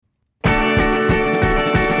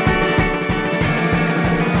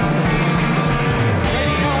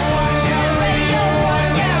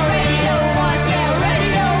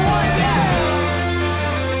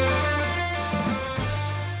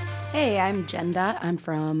Jen Dot. I'm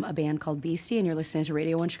from a band called BEASTII, and you're listening to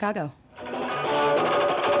Radio 1 Chicago.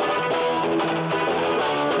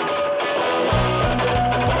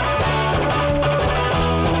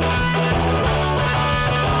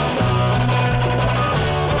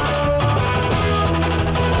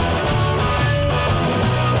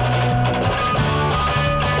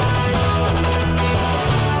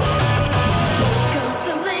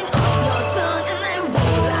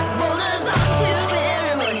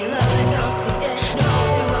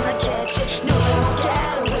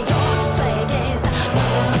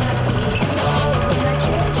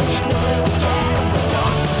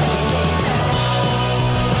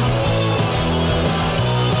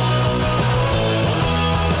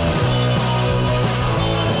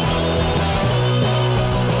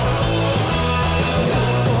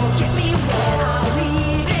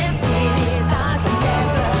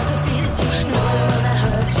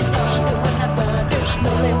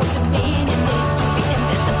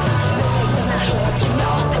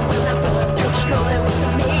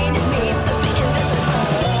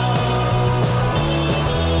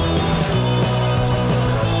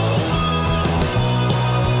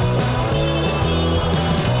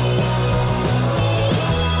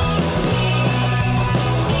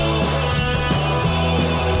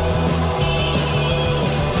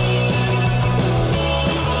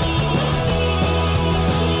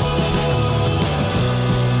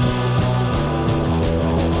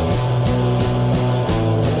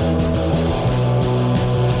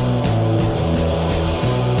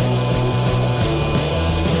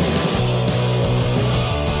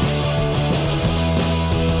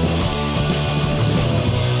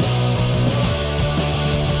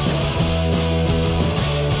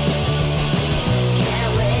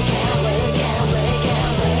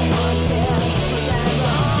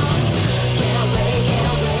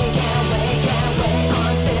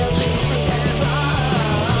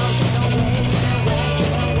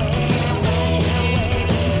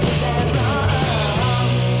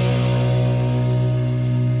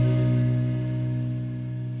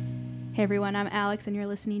 Hey everyone, I'm Alex and you're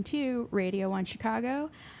listening to Radio 1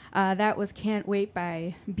 Chicago. That was Can't Wait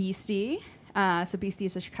by BEASTII. So BEASTII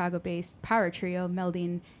is a Chicago-based power trio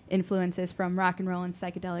melding influences from rock and roll and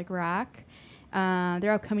psychedelic rock.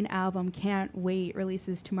 Their upcoming album, Can't Wait,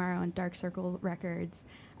 releases tomorrow on Dark Circle Records.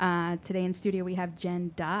 Today in studio we have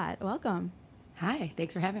Jen Dot. Welcome. Hi,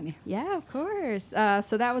 thanks for having me. Yeah, of course.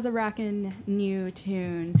 So that was a rockin' new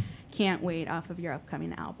tune, Can't Wait, off of your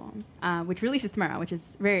upcoming album, which releases tomorrow, which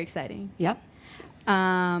is very exciting. Yep.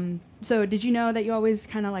 So did you know that you always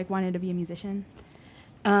kind of like wanted to be a musician?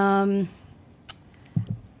 I've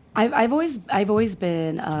always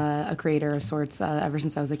been a creator of sorts ever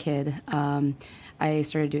since I was a kid. I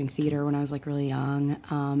started doing theater when I was like really young,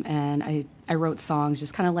 and I wrote songs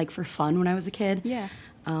just kind of like for fun when I was a kid. Yeah.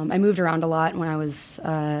 I moved around a lot when I was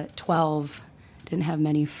 12. Didn't have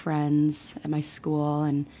many friends at my school,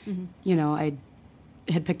 and you know, I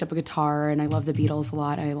had picked up a guitar, and I loved the Beatles a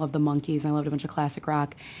lot. I loved the Monkees, and I loved a bunch of classic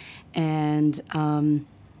rock, and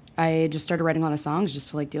I just started writing a lot of songs just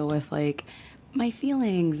to like deal with like my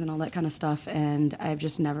feelings and all that kind of stuff, and I've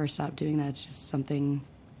just never stopped doing that. It's just something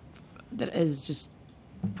that is just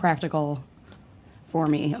practical for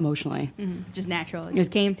me emotionally. Just natural. It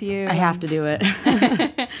just came to you. I have to do it.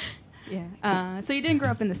 Yeah. So you didn't grow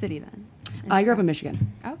up in the city then? I grew up in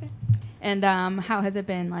Michigan. Okay. And how has it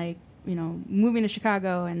been, like, you know, moving to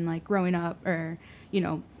Chicago and like growing up, or you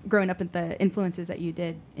know, growing up with the influences that you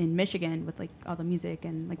did in Michigan with like all the music,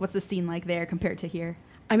 and like what's the scene like there compared to here?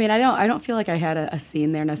 I mean, I don't feel like I had a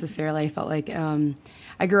scene there necessarily. I felt like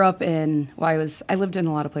I grew up in, I lived in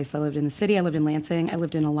a lot of places. I lived in the city, I lived in Lansing, I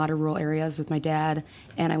lived in a lot of rural areas with my dad,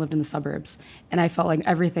 and I lived in the suburbs. And I felt like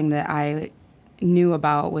everything that I knew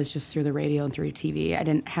about was just through the radio and through TV. I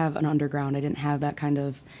didn't have an underground. I didn't have that kind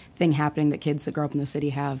of thing happening that kids that grow up in the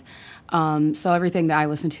city have. So everything that I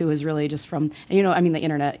listened to is really just from, you know, I mean, the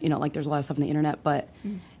internet, you know, like there's a lot of stuff on the internet, but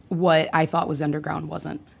what I thought was underground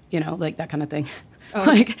wasn't, you know, like that kind of thing. Oh.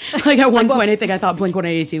 like at one point, I think I thought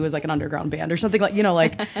Blink-182 was like an underground band or something, like, you know,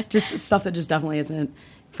 like just stuff that just definitely isn't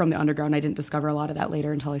from the underground. I didn't discover a lot of that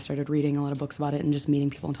later until I started reading a lot of books about it and just meeting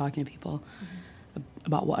people and talking to people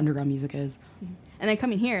about what underground music is. And then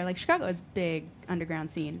coming here, like Chicago is a big underground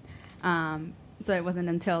scene. So it wasn't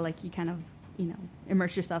until like you kind of, you know,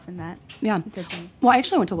 immerse yourself in that. Yeah. Well, I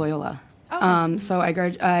actually went to Loyola. Oh. So I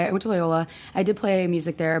went to Loyola. I did play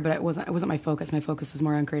music there, but it wasn't my focus. My focus is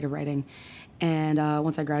more on creative writing. And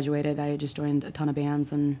once I graduated, I just joined a ton of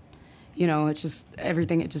bands, and you know, it's just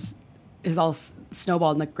everything. It just is all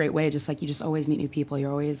snowballed in a great way. Just like you just always meet new people.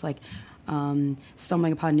 You're always like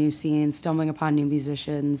stumbling upon new scenes, stumbling upon new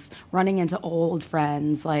musicians, running into old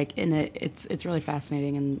friends. Like, and it's really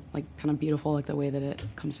fascinating and like kind of beautiful, like the way that it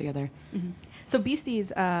comes together. Mm-hmm. So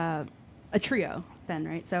BEASTII's a trio then,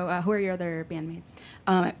 right? So who are your other bandmates?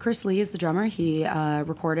 Chris Lee is the drummer. He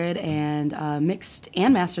recorded and mixed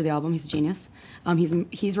and mastered the album. He's a genius.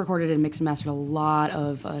 He's recorded and mixed and mastered a lot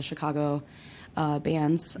of Chicago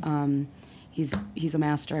bands. He's a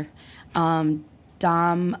master.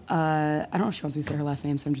 Dom, I don't know if she wants me to say her last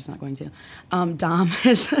name, so I'm just not going to. Dom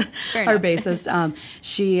is our bassist.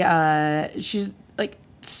 She's like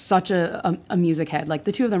such a music head. Like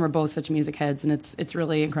the two of them are both such music heads, and it's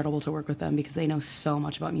really incredible to work with them because they know so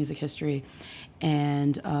much about music history,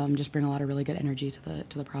 and just bring a lot of really good energy to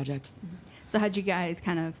the project. So how'd you guys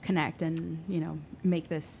kind of connect and make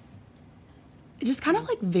this? Just kind of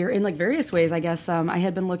like in like various ways, I guess. I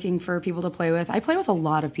had been looking for people to play with. I play with a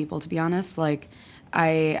lot of people, to be honest. Like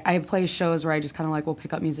I play shows where I just kind of like will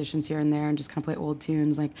pick up musicians here and there and just kind of play old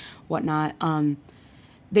tunes, like whatnot.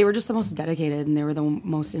 They were just the most dedicated, and they were the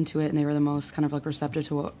most into it, and they were the most kind of like receptive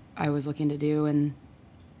to what I was looking to do, and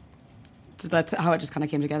so that's how it just kind of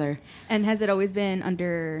came together. And has it always been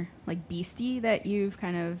under like BEASTII that you've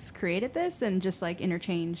kind of created this and just like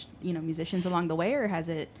interchanged musicians along the way, or has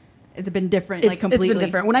it been different? Completely? It's been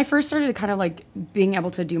different. When I first started kind of like being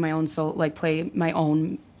able to do my own play my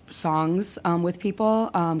own songs with people,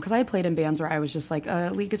 because I had played in bands where I was just like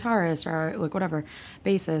a lead guitarist or like whatever,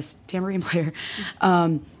 bassist, tambourine player.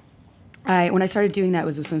 When I started doing that, it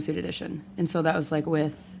was with Swimsuit Edition, and so that was like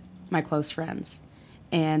with my close friends.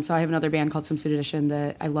 And so I have another band called Swimsuit Edition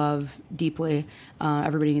that I love deeply.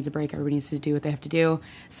 Everybody needs a break. Everybody needs to do what they have to do.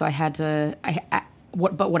 So I had to.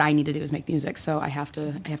 What I need to do is make music, so I have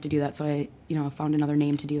to do that. So I found another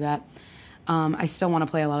name to do that. I still want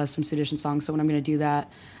to play a lot of Swimsuit Edition songs, so when I'm going to do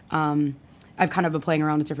that, I've kind of been playing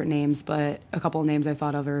around with different names, but a couple of names I've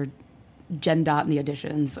thought of are Jen Dot and the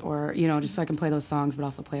Additions, or just so I can play those songs, but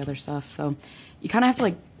also play other stuff. So you kind of have to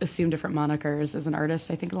like assume different monikers as an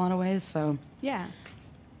artist, I think, in a lot of ways. So yeah,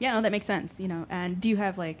 no, that makes sense. And do you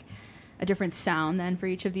have like a different sound then for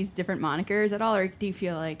each of these different monikers at all, or do you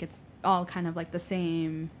feel like it's all kind of like the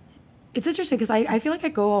same? It's interesting because I feel like I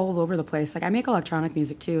go all over the place. Like I make electronic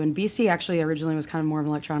music too, and BEASTII actually originally was kind of more of an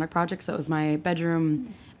electronic project. So it was my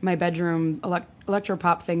bedroom electro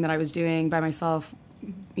pop thing that I was doing by myself,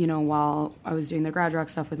 while I was doing the garage rock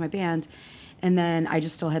stuff with my band. And then I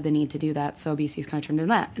just still had the need to do that, so BEASTII's kind of turned into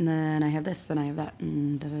that. And then I have this, and I have that,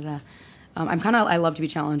 and da-da-da. I love to be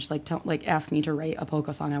challenged. Like ask me to write a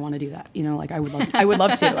polka song. I want to do that. Like I would love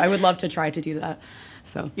to. I would love to try to do that.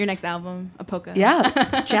 So your next album, a polka.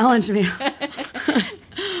 Yeah, challenge me.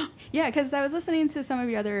 Yeah, because I was listening to some of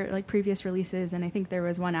your other like previous releases, and I think there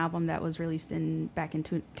was one album that was released back in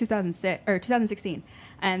 2006 or 2016,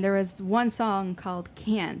 and there was one song called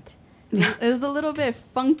 "Can't." It was a little bit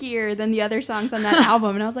funkier than the other songs on that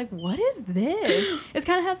album, and I was like, "What is this?" It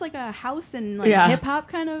kind of has like a house and like hip hop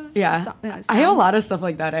kind of. Yeah, sound. I have a lot of stuff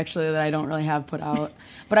like that actually that I don't really have put out,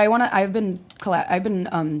 but I've been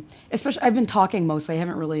talking mostly. I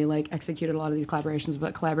haven't really like executed a lot of these collaborations,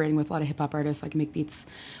 but collaborating with a lot of hip hop artists. I can make beats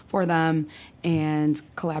for them and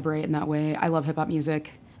collaborate in that way. I love hip hop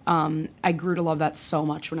music. I grew to love that so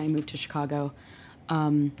much when I moved to Chicago.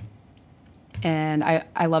 And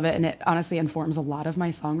I love it, and it honestly informs a lot of my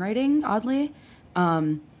songwriting, oddly.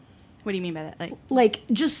 What do you mean by that?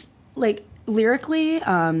 Just lyrically,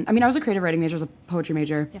 I was a creative writing major, I was a poetry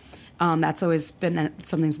major. Yeah. That's always been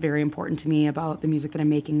something that's very important to me about the music that I'm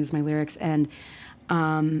making is my lyrics. And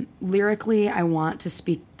lyrically, I want to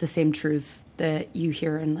speak the same truths that you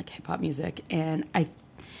hear in like hip hop music. And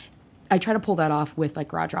I try to pull that off with like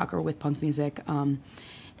garage rock or with punk music.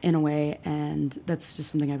 In a way, and that's just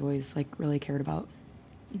something I've always like really cared about.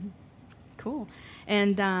 Mm-hmm. Cool.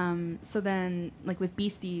 And so then, like with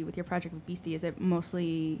BEASTII, with your project with BEASTII, is it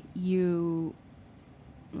mostly you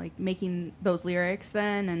like making those lyrics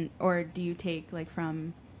then, or do you take like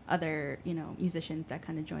from other musicians that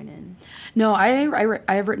kind of join in? No, I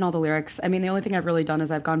have written all the lyrics. The only thing I've really done is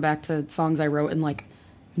I've gone back to songs I wrote in like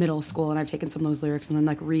middle school, and I've taken some of those lyrics and then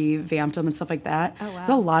like revamped them and stuff like that. Oh, wow. There's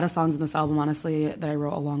a lot of songs in this album, honestly, that I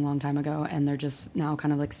wrote a long time ago, and they're just now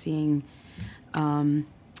kind of like seeing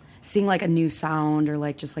like a new sound or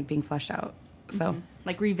like just like being fleshed out. So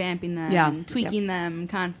like revamping them and tweaking them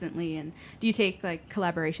constantly. And do you take like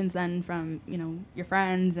collaborations then from your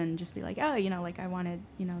friends and just be like, oh, like I wanted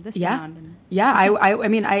this sound? And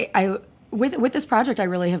I with this project I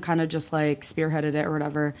really have kind of just like spearheaded it or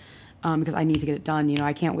whatever. Because I need to get it done.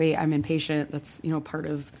 I can't wait. I'm impatient. That's, part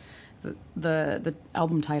of the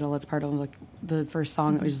album title. It's part of like the first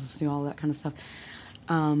song that we just listened to, all that kind of stuff.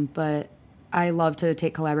 But I love to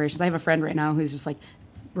take collaborations. I have a friend right now who's just like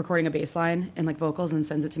recording a bass line and like vocals and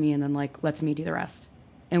sends it to me and then like lets me do the rest.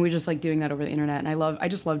 And we're just like doing that over the internet. And I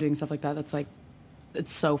just love doing stuff like that. That's like,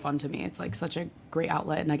 it's so fun to me. It's like such a great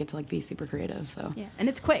outlet and I get to like be super creative. So yeah, and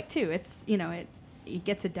it's quick too. It's, you know, it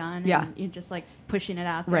gets it done. Yeah. And you're just like pushing it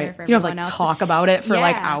out there right. for You don't have everyone to like else. talk about it for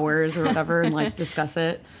like Yeah. hours or whatever and like discuss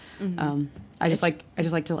it. I just like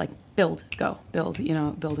to like build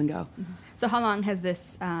and go. So how long has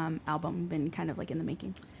this album been kind of like in the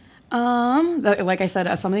making? Like I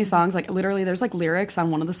said, some of these songs, like literally there's like lyrics on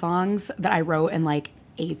one of the songs that I wrote in like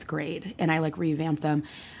 8th grade and I like revamped them.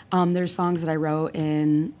 There's songs that I wrote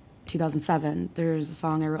in 2007. There's a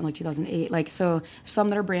song I wrote in like 2008. Like, so some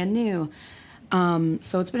that are brand new.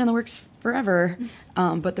 So it's been in the works forever.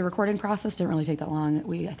 But the recording process didn't really take that long.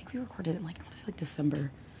 I think we recorded it in like, I want to say like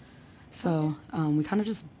December. So, we kind of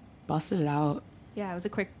just busted it out. Yeah, it was a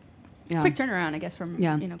quick Yeah. turnaround, I guess, from,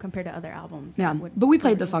 Yeah. you know, compared to other albums. Yeah. that would- But we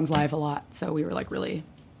played the songs live a lot. So we were like really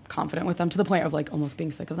confident with them to the point of like almost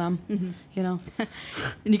being sick of them, you know?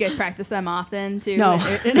 And you guys practice them often too? No,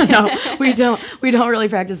 no, we don't really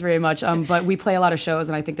practice very much. But we play a lot of shows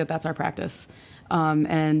and I think that that's our practice.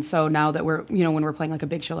 And so now that we're, you know, when we're playing like a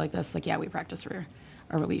big show like this, like, yeah, we practice for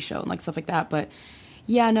a release show and like stuff like that. But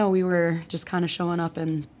yeah, no, we were just kind of showing up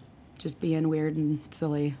and just being weird and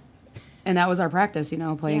silly. And that was our practice, you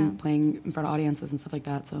know, playing in front of audiences and stuff like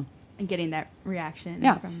that. So, and getting that reaction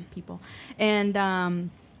Yeah. from people. And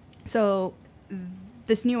so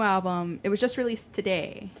this new album, it was just released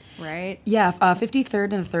today, right? yeah,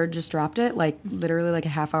 53rd and the 3rd just dropped it, like literally like a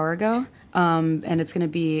half hour ago. And it's going to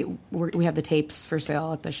be, we have the tapes for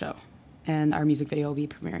sale at the show. And our music video will be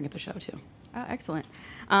premiering at the show too. Oh, excellent.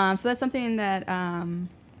 So that's something that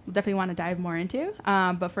we'll definitely want to dive more into.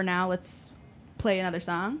 But for now, let's play another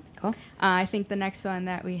song. Cool. I think the next one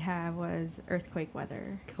that we have was Earthquake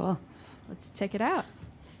Weather. Cool. Let's check it out.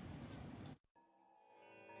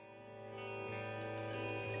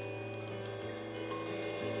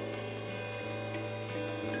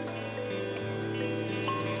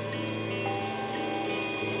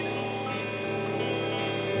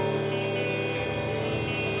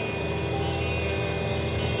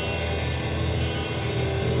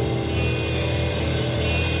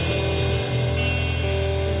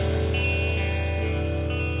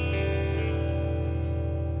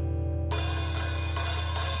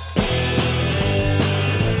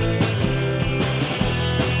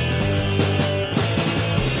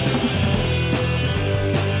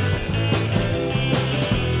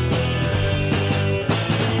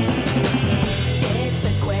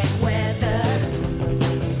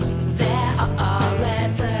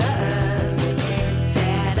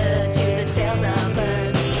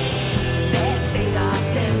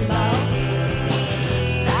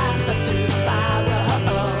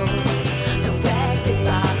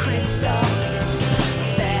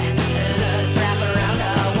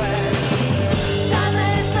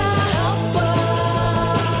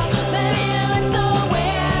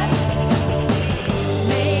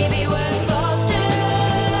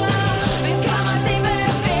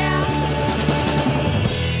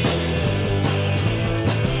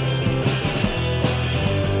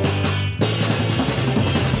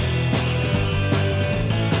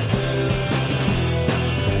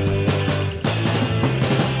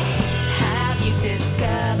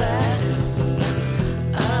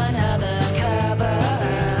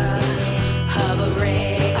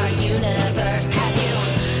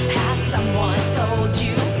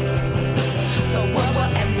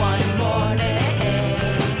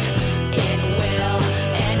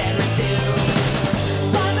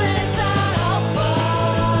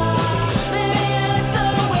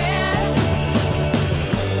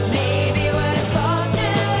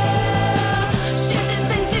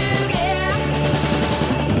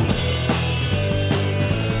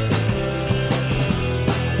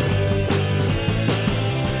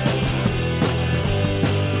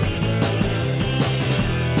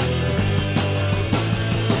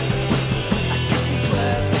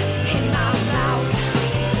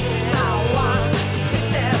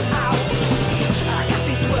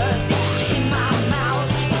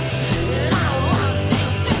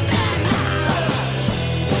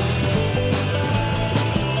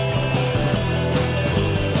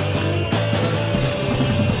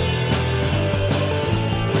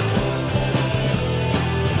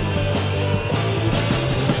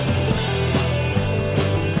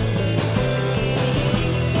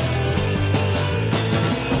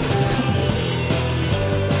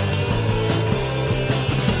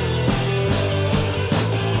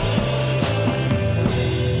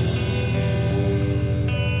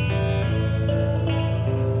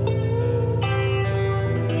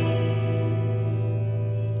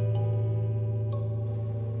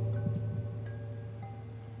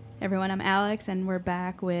 Everyone, I'm Alex, and we're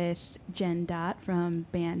back with Jen Dot from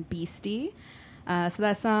band BEASTII. So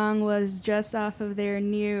that song was just off of their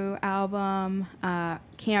new album,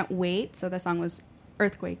 Can't Wait. So that song was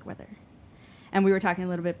Earthquake Weather. And we were talking a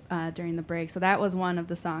little bit during the break. So that was one of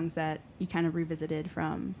the songs that you kind of revisited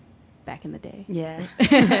from back in the day. Yeah.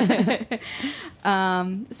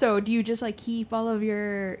 So do you just like keep all of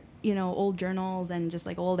your, old journals and just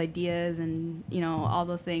like old ideas and, all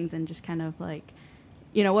those things and just kind of like,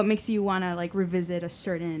 what makes you want to like revisit a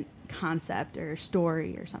certain concept or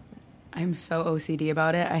story or something? I'm so OCD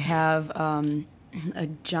about it. I have a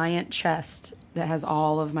giant chest that has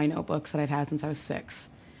all of my notebooks that I've had since I was 6.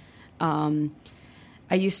 I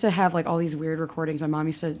used to have like all these weird recordings. My mom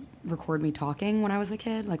used to record me talking when I was a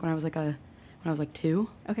kid, like when I was like 2.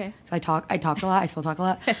 Okay. So I talked a lot. I still talk a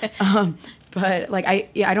lot. But like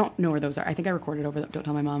I don't know where those are. I think I recorded over them. Don't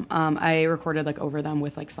tell my mom. I recorded like over them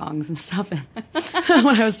with like songs and stuff. And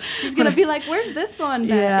when I was, she's gonna be like, "Where's this one?"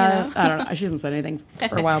 Yeah, I don't know. She hasn't said anything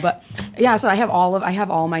for a while, but yeah. So I have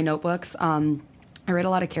all my notebooks. I write a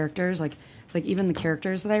lot of characters. Like it's like even the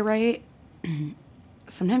characters that I write,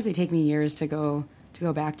 sometimes they take me years to go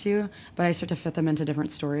back to, but I start to fit them into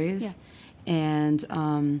different stories. Yeah. And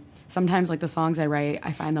sometimes like the songs I write,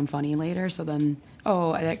 I find them funny later. So then,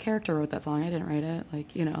 oh, that character wrote that song. I didn't write it. Like,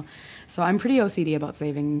 so I'm pretty OCD about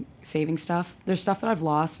saving stuff. There's stuff that I've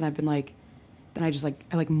lost and I've been like, then I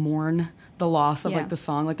mourn the loss of like the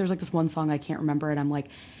song. Like there's like this one song I can't remember. And I'm like,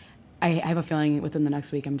 I have a feeling within the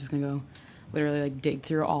next week, I'm just going to go literally like dig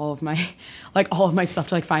through all of my stuff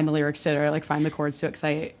to like find the lyrics to it or like find the chords to it. Cause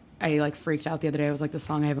I like freaked out the other day. I was like, the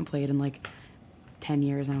song I haven't played in like 10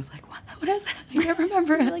 years, and I was like, what is it? I can't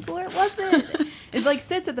remember. Like, where was it? It like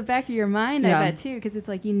sits at the back of your mind, I bet too, because it's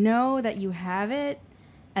like that you have it,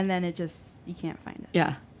 and then it just you can't find it.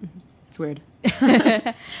 Yeah, it's weird.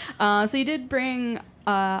 So you did bring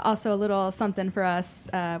also a little something for us.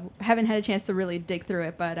 Haven't had a chance to really dig through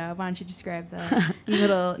it, but why don't you describe the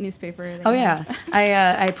little newspaper? Oh yeah,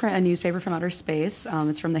 I print a newspaper from outer space.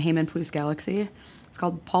 It's from the Heyman Plus Galaxy. It's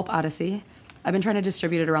called Pulp Odyssey. I've been trying to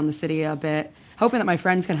distribute it around the city a bit, hoping that my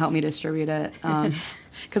friends can help me distribute it, because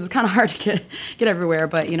it's kind of hard to get everywhere.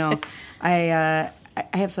 But I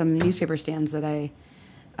have some newspaper stands that I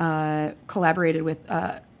collaborated with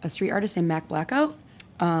a street artist named Mac Blackout,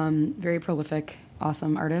 very prolific,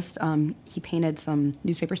 awesome artist. He painted some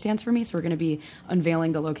newspaper stands for me, so we're going to be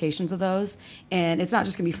unveiling the locations of those. And it's not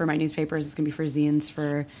just going to be for my newspapers; it's going to be for zines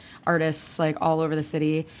for artists like all over the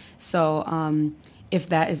city. So. If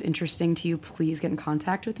that is interesting to you, please get in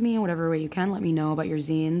contact with me in whatever way you can. Let me know about your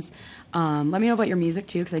zines. Let me know about your music,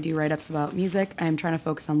 too, because I do write-ups about music. I'm trying to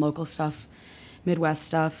focus on local stuff, Midwest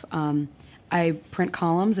stuff. I print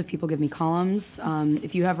columns if people give me columns.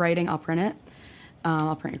 If you have writing, I'll print it.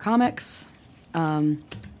 I'll print your comics. The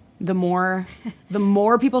more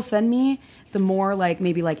people send me, the more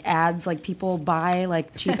maybe ads people buy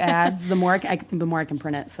cheap ads. The more I can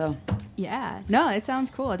print it. So yeah, no, it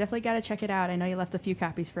sounds cool. I definitely got to check it out. I know you left a few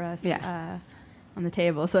copies for us. On the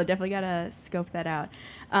table, so definitely got to scope that out.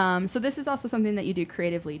 So this is also something that you do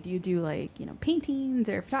creatively. Do you do paintings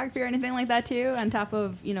or photography or anything like that too, on top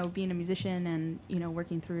of being a musician and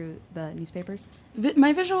working through the newspapers?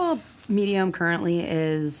 My visual medium currently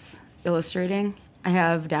is illustrating.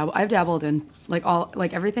 I've dabbled in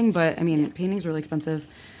everything, but I mean, painting's really expensive.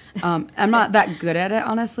 I'm not that good at it,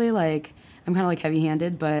 honestly. I'm kind of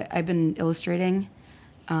heavy-handed, but I've been illustrating,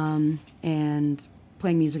 and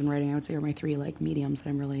playing music and writing, I would say, are my 3 mediums that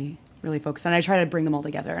I'm really, really focused on. I try to bring them all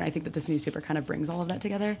together, and I think that this newspaper kind of brings all of that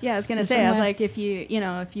together. Yeah, I was gonna say, I was like, if you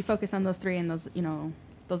focus on those 3 and those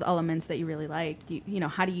elements that you really like,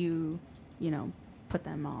 how do you put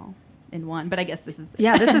them all in one? But I guess this is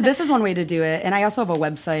this is one way to do it. And I also have a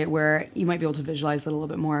website where you might be able to visualize it a little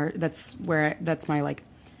bit more. That's my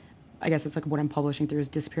I guess it's what I'm publishing through is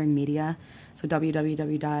Disappearing Media. So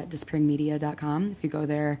www.disappearingmedia.com. If you go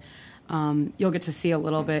there, you'll get to see a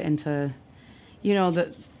little bit into,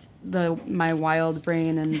 the my wild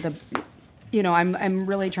brain and I'm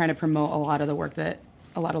really trying to promote a lot of the work that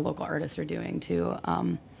a lot of local artists are doing too,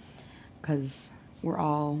 because we're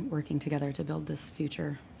all working together to build this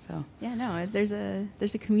future. So yeah, no, there's a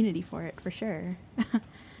community for it for sure.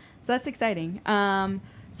 So that's exciting.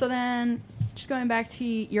 So then, just going back to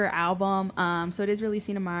your album, so it is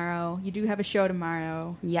releasing tomorrow. You do have a show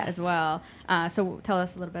tomorrow, yes, as well. So tell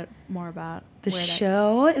us a little bit more about the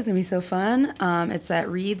show. Is gonna be so fun. It's at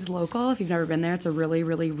Reed's Local. If you've never been there, it's a really,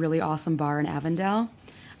 really, really awesome bar in Avondale.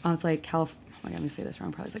 It's like oh my God, let me say this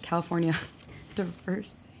wrong. Probably it's like California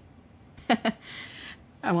Diversity.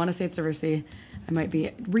 I want to say it's Diversity. I might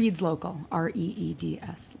be Reed's Local.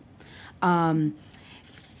 REEDS.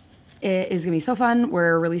 It is going to be so fun.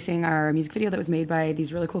 We're releasing our music video that was made by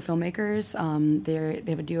these really cool filmmakers.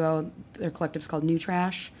 They have a duo. Their collective's called New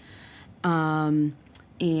Trash. And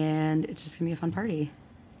it's just going to be a fun party.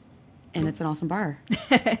 And it's an awesome bar.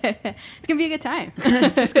 It's going to be a good time.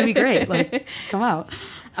 It's just going to be great. Like, come out.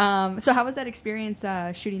 So how was that experience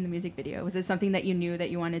shooting the music video? Was it something that you knew that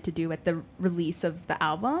you wanted to do at the release of the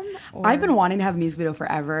album? Or? I've been wanting to have a music video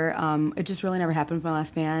forever. It just really never happened with my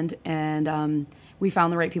last band. And we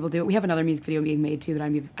found the right people to do it. We have another music video being made, too, that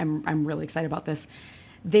I'm really excited about this.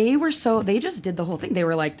 They just did the whole thing. They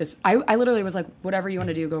were like this. I literally was like, whatever you want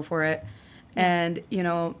to do, go for it. And, you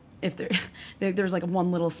know, if there was like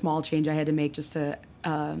one little small change I had to make just to,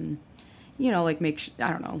 you know, like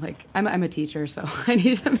I don't know, like I'm a teacher, so I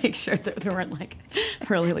need to make sure that there weren't like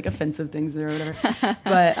really like offensive things there or whatever.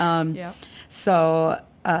 But so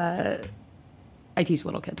I teach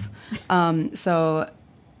little kids. So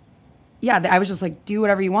yeah, I was just like, do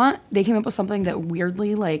whatever you want. They came up with something that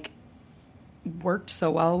weirdly like worked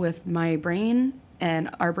so well with my brain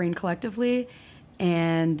and our brain collectively,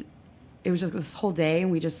 and it was just this whole day,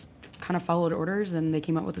 and we just kind of followed orders, and they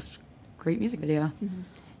came up with this great music video. Mm-hmm.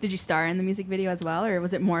 Did you star in the music video as well, or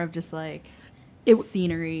was it more of just like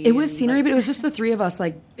scenery? It was scenery, but it was just the three of us.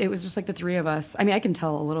 Like, it was just like the three of us. I mean, I can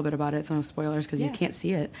tell a little bit about it. So no spoilers because you can't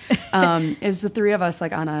see it. It was the three of us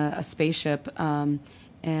like on a spaceship,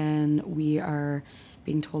 and we are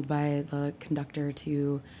being told by the conductor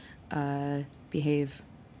to behave,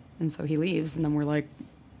 and so he leaves, and then we're like,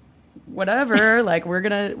 whatever, like we're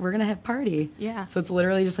gonna have party. Yeah. So it's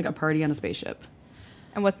literally just like a party on a spaceship.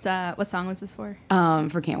 And what song was this for?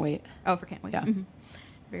 For Can't Wait. Oh, for Can't Wait. Yeah. Mm-hmm.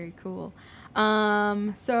 Very cool.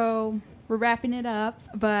 So we're wrapping it up,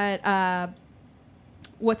 but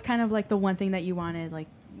what's kind of like the one thing that you wanted like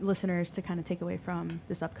listeners to kind of take away from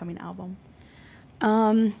this upcoming album?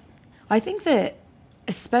 I think that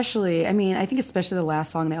especially the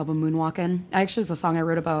last song on the album, Moonwalkin'. Actually, it's a song I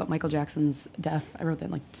wrote about Michael Jackson's death. I wrote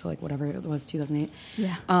that to like whatever it was, 2008.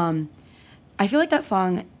 Yeah. I feel like that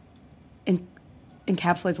song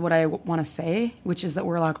encapsulates what I want to say, which is that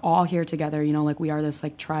we're like all here together, you know, like we are this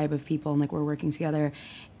like tribe of people, and like we're working together,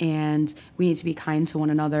 and we need to be kind to one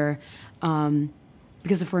another,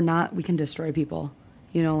 because if we're not, we can destroy people,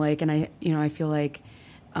 you know, like, and I feel like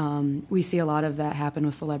we see a lot of that happen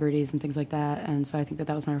with celebrities and things like that, and so I think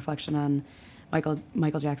that was my reflection on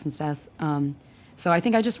Michael Jackson's death. So I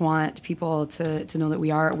think I just want people to know that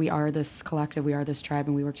we are this collective, we are this tribe,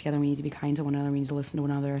 and we work together. We need to be kind to one another. We need to listen to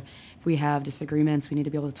one another. If we have disagreements, we need to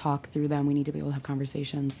be able to talk through them. We need to be able to have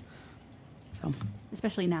conversations. So,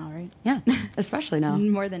 especially now, right? Yeah, especially now.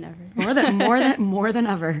 More than ever. More than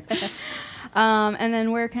ever. And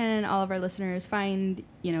then where can all of our listeners find,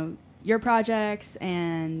 you know, your projects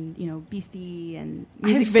and, you know, BEASTII and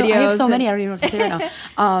music videos? I have so many. I don't even know what to say right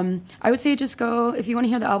now. I would say just go, if you want to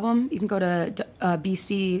hear the album, you can go to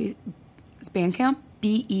BEASTII's Bandcamp,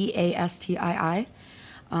 BEASTII,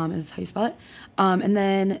 is how you spell it. And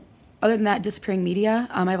then other than that, Disappearing Media.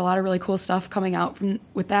 I have a lot of really cool stuff coming out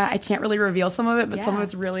with that. I can't really reveal some of it, but some of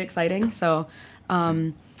it's really exciting. So,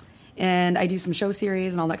 and I do some show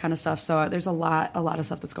series and all that kind of stuff. So there's a lot of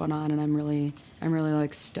stuff that's going on, and I'm really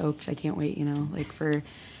like stoked. I can't wait, you know, like for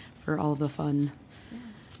all of the fun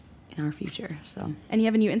in our future. So. And you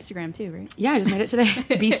have a new Instagram too, right? Yeah, I just made it today.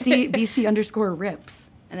 BEASTII_rips.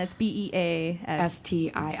 And that's BEASTII.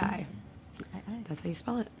 That's how you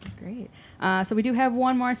spell it. Great. So we do have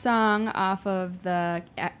one more song off of the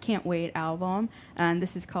Can't Wait album, and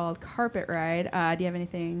this is called Carpet Ride. Do you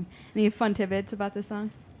have any fun tidbits about this song?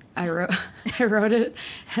 I wrote it.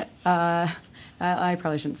 I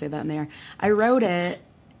probably shouldn't say that in there. I wrote it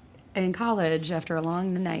in college after a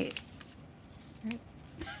long night. Right.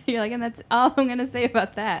 You're like, and that's all I'm going to say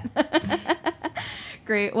about that.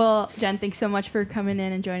 Great. Well, Jen, thanks so much for coming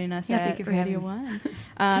in and joining us at Radio 1.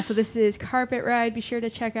 So this is Carpet Ride. Be sure to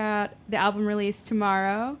check out the album release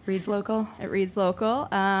tomorrow. Reed's Local. At Reed's Local.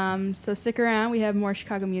 So stick around. We have more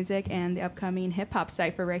Chicago music and the upcoming hip-hop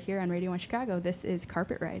cypher right here on Radio 1 Chicago. This is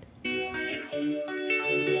Carpet Ride.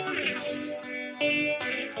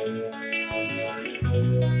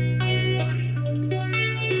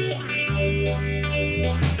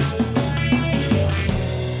 Yeah.